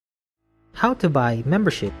How to buy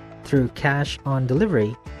membership through cash on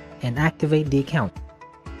delivery and activate the account.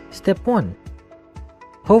 Step 1.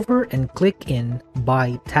 Hover and click in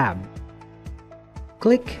Buy tab.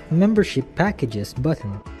 Click Membership Packages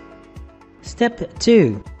button. Step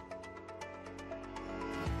 2.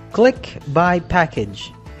 Click Buy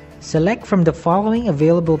Package. Select from the following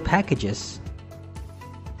available packages.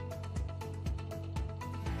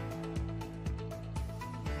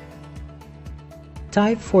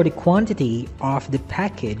 Type for the quantity of the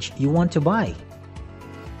package you want to buy.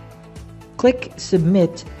 Click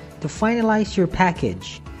Submit to finalize your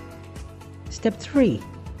package. Step 3.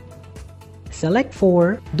 Select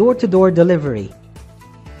for door-to-door delivery.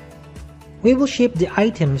 We will ship the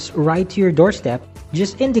items right to your doorstep.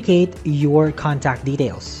 Just indicate your contact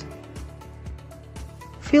details.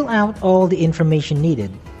 Fill out all the information needed.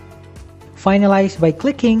 Finalize by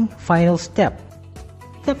clicking Final Step.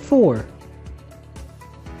 Step 4.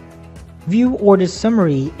 View order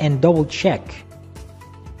summary and double check.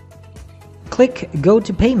 Click Go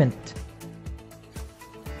to Payment.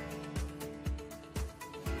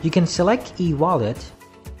 You can select EWallet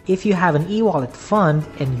if you have an EWallet fund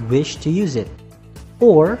and you wish to use it,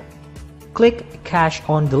 or click Cash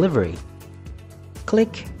on Delivery.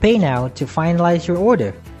 Click Pay Now to finalize your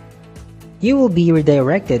order. You will be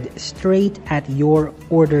redirected straight at your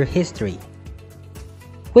order history.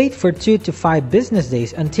 Wait for 2 to 5 business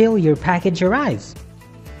days until your package arrives.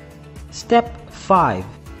 Step 5.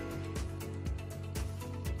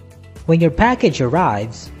 When your package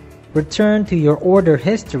arrives, return to your Order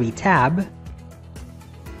History tab.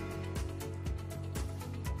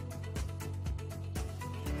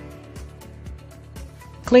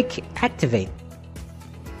 Click Activate.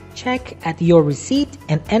 Check at your receipt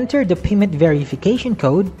and enter the Payment Verification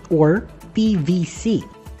Code, or PVC.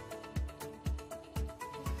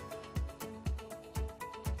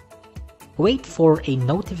 Wait for a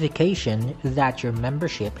notification that your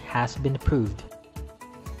membership has been approved.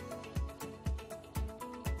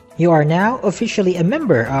 You are now officially a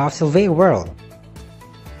member of Salveo World.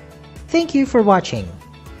 Thank you for watching.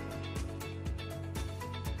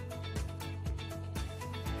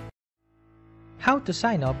 How to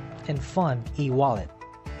sign up and fund EWallet.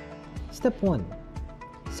 Step 1.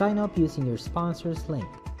 Sign up using your sponsor's link.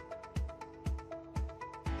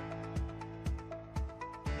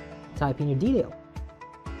 Type in your detail.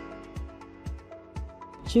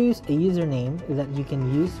 Choose a username that you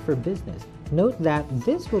can use for business. Note that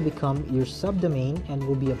this will become your subdomain and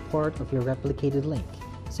will be a part of your replicated link,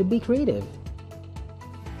 so be creative.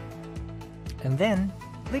 And then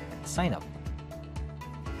click Sign Up.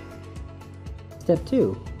 Step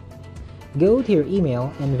 2. Go to your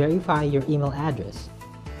email and verify your email address.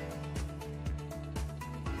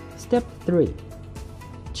 Step 3.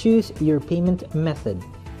 Choose your payment method.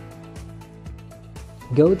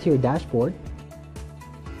 Go to your dashboard.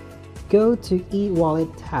 Go to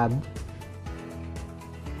EWallet tab.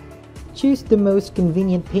 Choose the most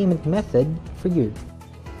convenient payment method for you.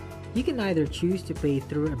 You can either choose to pay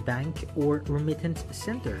through a bank or remittance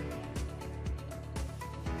center.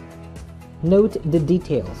 Note the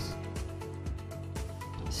details.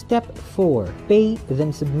 Step 4. Pay,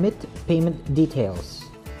 then submit payment details.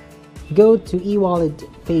 Go to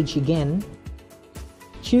EWallet page again.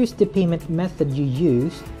 Choose the payment method you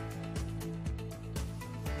used.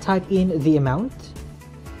 Type in the amount.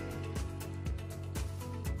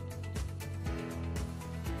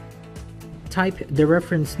 Type the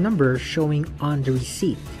reference number showing on the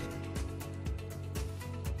receipt.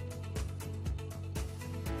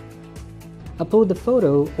 Upload the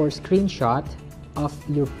photo or screenshot of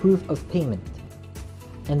your proof of payment,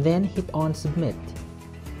 and then hit on Submit.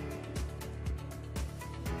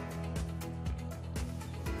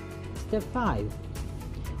 Step 5.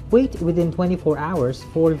 Wait within 24 hours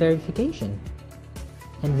for verification,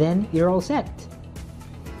 and then you're all set.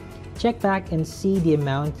 Check back and see the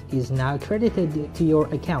amount is now credited to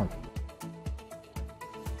your account.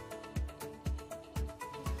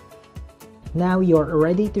 Now you're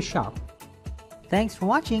ready to shop. Thanks for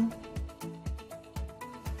watching!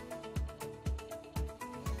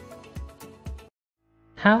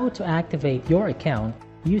 How to activate your account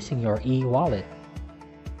using your EWallet.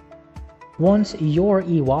 Once your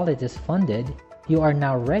EWallet is funded, you are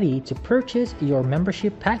now ready to purchase your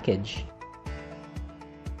membership package.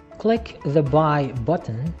 Click the Buy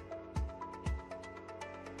button.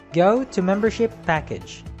 Go to Membership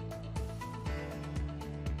Package.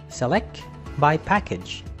 Select Buy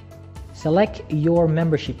Package. Select your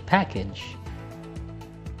membership package.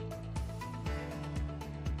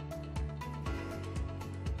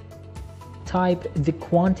 Type the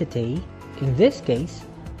quantity, in this case,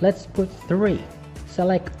 Let's put 3.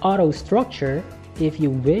 Select Auto Structure if you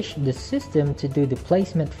wish the system to do the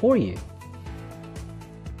placement for you.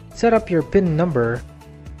 Set up your PIN number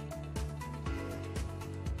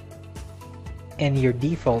and your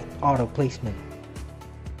default auto placement.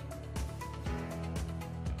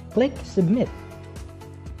 Click Submit.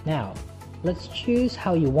 Now, let's choose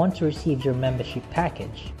how you want to receive your membership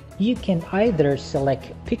package. You can either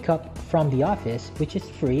select Pickup from the office, which is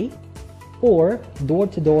free, or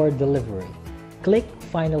door-to-door delivery. Click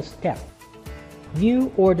Final Step.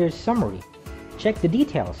 View Order Summary. Check the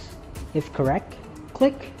details. If correct,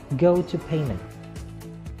 click Go to Payment.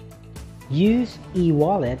 Use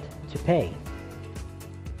EWallet to pay.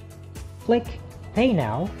 Click Pay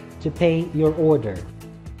Now to pay your order.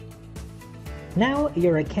 Now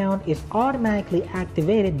your account is automatically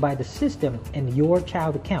activated by the system and your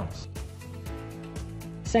child accounts.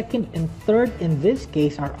 Second and third in this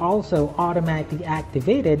case are also automatically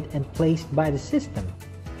activated and placed by the system.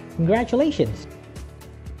 Congratulations!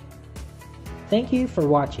 Thank you for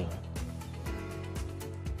watching.